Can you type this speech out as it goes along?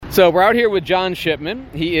So we're out here with John Shipman.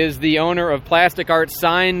 He is the owner of Plastic Art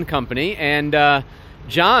Sign Company. And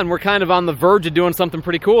John, we're kind of on the verge of doing something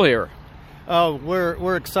pretty cool here. Oh,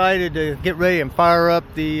 we're excited to get ready and fire up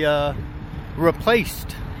the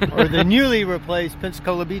replaced or the newly replaced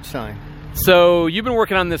Pensacola Beach sign. So you've been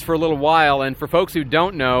working on this for a little while, and for folks who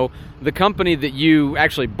don't know, the company that you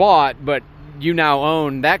actually bought, but you now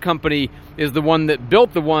own, that company is the one that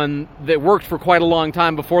built the one that worked for quite a long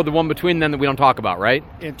time before the one between them that we don't talk about, right?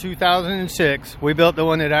 In 2006, we built the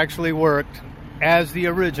one that actually worked as the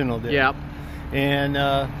original did. Yeah. And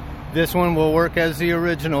this one will work as the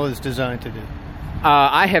original is designed to do.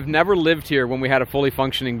 I have never lived here when we had a fully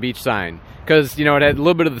functioning beach sign because, you know, it had a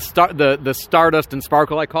little bit of the stardust and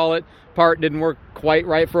sparkle, I call it, part didn't work quite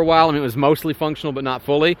right for a while. I mean, it was mostly functional but not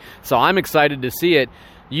fully. So I'm excited to see it.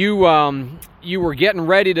 You were getting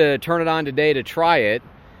ready to turn it on today to try it,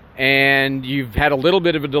 and you've had a little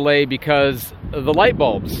bit of a delay because the light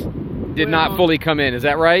bulbs did not fully come in. Is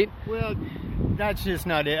that right? Well, that's just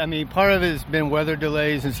not it. I mean, part of it has been weather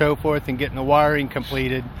delays and so forth and getting the wiring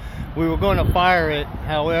completed. We were going to fire it.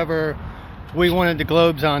 However, we wanted the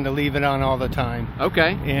globes on to leave it on all the time.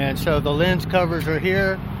 Okay. And so the lens covers are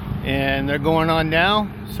here, and they're going on now,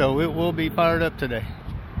 so it will be fired up today.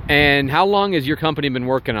 And how long has your company been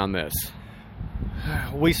working on this?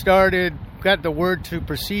 We got the word to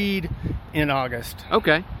proceed in August.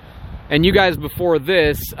 Okay. And you guys before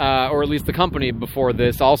this, or at least the company before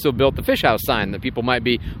this, also built the Fish House sign that people might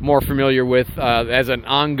be more familiar with as an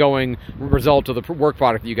ongoing result of the work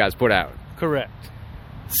product that you guys put out. Correct.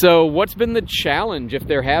 So what's been the challenge, if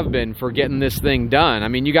there have been, for getting this thing done? I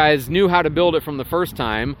mean, you guys knew how to build it from the first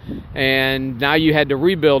time, and now you had to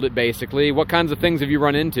rebuild it, basically. What kinds of things have you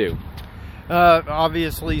run into?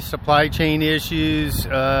 Obviously, supply chain issues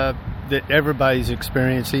that everybody's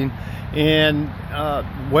experiencing. And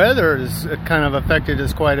weather has kind of affected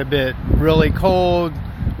us quite a bit. Really cold,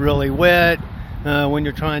 really wet. When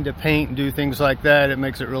you're trying to paint and do things like that, it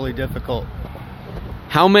makes it really difficult.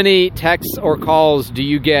 How many texts or calls do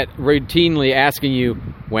you get routinely asking you,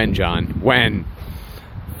 when, John? When?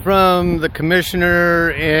 From the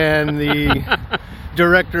commissioner and the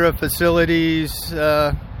director of facilities,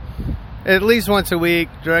 at least once a week.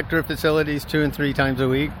 Director of facilities 2 and 3 times a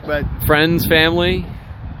week. But friends, family?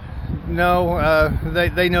 No,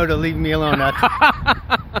 they know to leave me alone.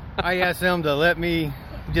 I asked them to let me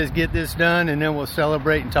just get this done, and then we'll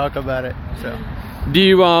celebrate and talk about it. So. Do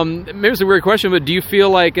you, maybe it's a weird question, but do you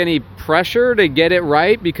feel like any pressure to get it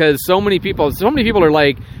right? Because so many people are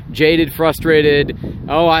like jaded, frustrated.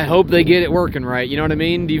 Oh, I hope they get it working right. You know what I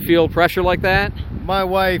mean? Do you feel pressure like that? My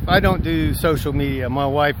wife, I don't do social media. My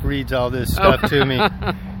wife reads all this stuff to me.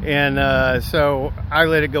 And so I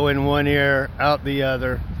let it go in one ear, out the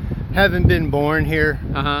other. Having been born here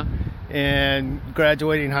and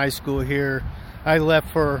graduating high school here, I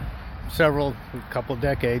left for a couple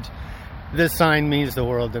decades. This sign means the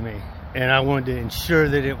world to me, and I wanted to ensure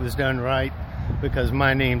that it was done right because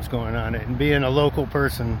my name's going on it. And being a local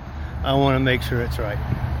person, I want to make sure it's right.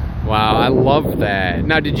 Wow, I love that.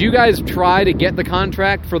 Now, did you guys try to get the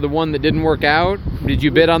contract for the one that didn't work out? Did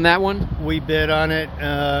you bid on that one? We bid on it.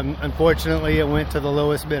 Unfortunately, it went to the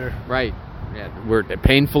lowest bidder. Right. Yeah, we're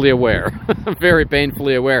painfully aware, very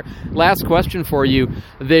painfully aware. Last question for you.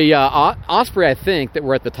 The osprey, I think, that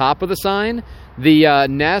were at the top of the sign, the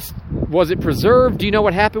nest, was it preserved? Do you know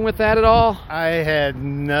what happened with that at all? I had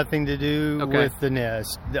nothing to do with the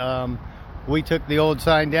nest. We took the old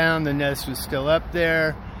sign down. The nest was still up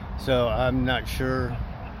there, so I'm not sure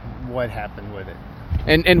what happened with it.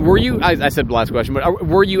 And were you, I said the last question, but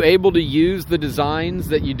were you able to use the designs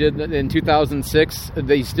that you did in 2006?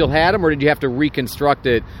 That you still had them, or did you have to reconstruct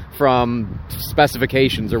it from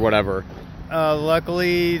specifications or whatever?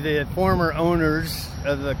 Luckily, the former owners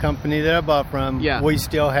of the company that I bought from, we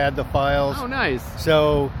still had the files. Oh, nice.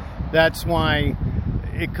 So that's why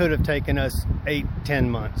it could have taken us 8-10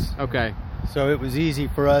 months. Okay. So it was easy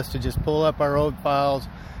for us to just pull up our old files,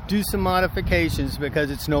 do some modifications because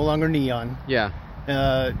it's no longer neon. Yeah.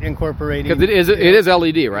 Incorporating because it is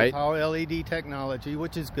LED, right? It's all LED technology,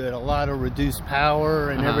 which is good. A lot of reduced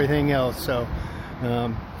power and everything else. So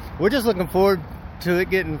we're just looking forward to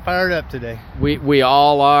it getting fired up today. We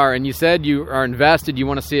all are. And you said you are invested. You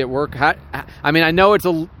want to see it work. I mean, I know it's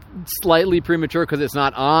a slightly premature because it's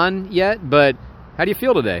not on yet, but how do you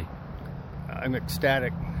feel today? I'm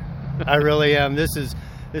ecstatic. I really am. This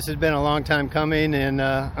has been a long time coming, and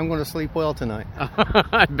I'm going to sleep well tonight.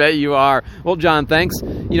 I bet you are. Well, John, thanks.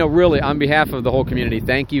 You know, really, on behalf of the whole community,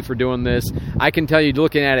 thank you for doing this. I can tell you,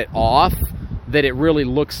 looking at it off, that it really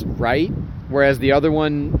looks right, whereas the other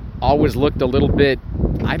one always looked a little bit,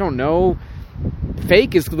 I don't know,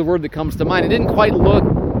 fake is the word that comes to mind. It didn't quite look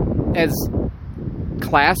as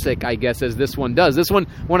classic, I guess, as this one does. This one,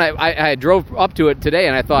 when I drove up to it today,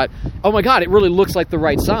 and I thought, oh my God, it really looks like the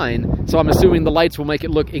right sign. So I'm assuming the lights will make it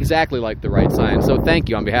look exactly like the right sign. So thank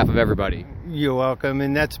you on behalf of everybody. You're welcome,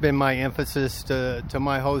 and that's been my emphasis to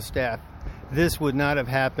my whole staff. This would not have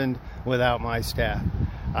happened without my staff.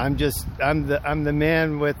 I'm the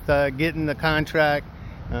man with getting the contract.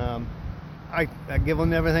 I give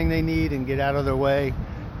them everything they need and get out of their way.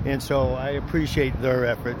 And so I appreciate their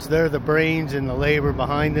efforts. They're the brains and the labor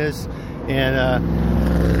behind this, and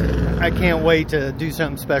I can't wait to do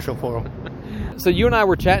something special for them. So you and I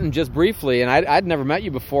were chatting just briefly, and I'd never met you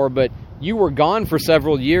before, but you were gone for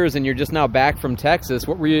several years, and you're just now back from Texas.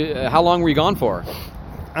 What were you? How long were you gone for?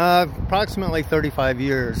 Approximately 35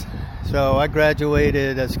 years. So I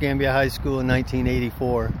graduated at Escambia High School in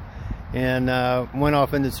 1984, and went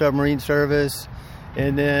off into submarine service.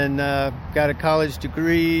 And then got a college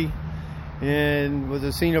degree and was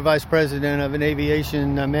a senior vice president of an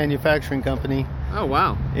aviation manufacturing company. Oh,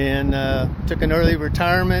 wow. And took an early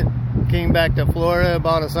retirement, came back to Florida,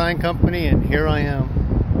 bought a sign company, and here I am.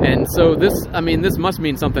 And so this must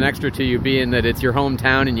mean something extra to you, being that it's your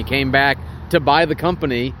hometown and you came back to buy the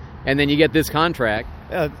company and then you get this contract.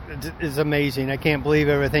 It's amazing. I can't believe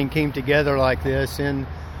everything came together like this. And,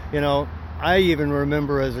 I even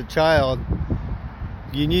remember as a child,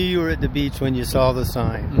 you knew you were at the beach when you saw the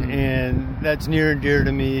sign. Mm-hmm. And that's near and dear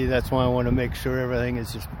to me. That's why I want to make sure everything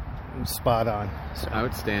is just spot on. So.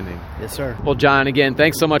 Outstanding. Yes, sir. Well, John, again,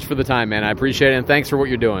 thanks so much for the time, man. I appreciate it, and thanks for what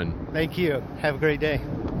you're doing. Thank you. Have a great day.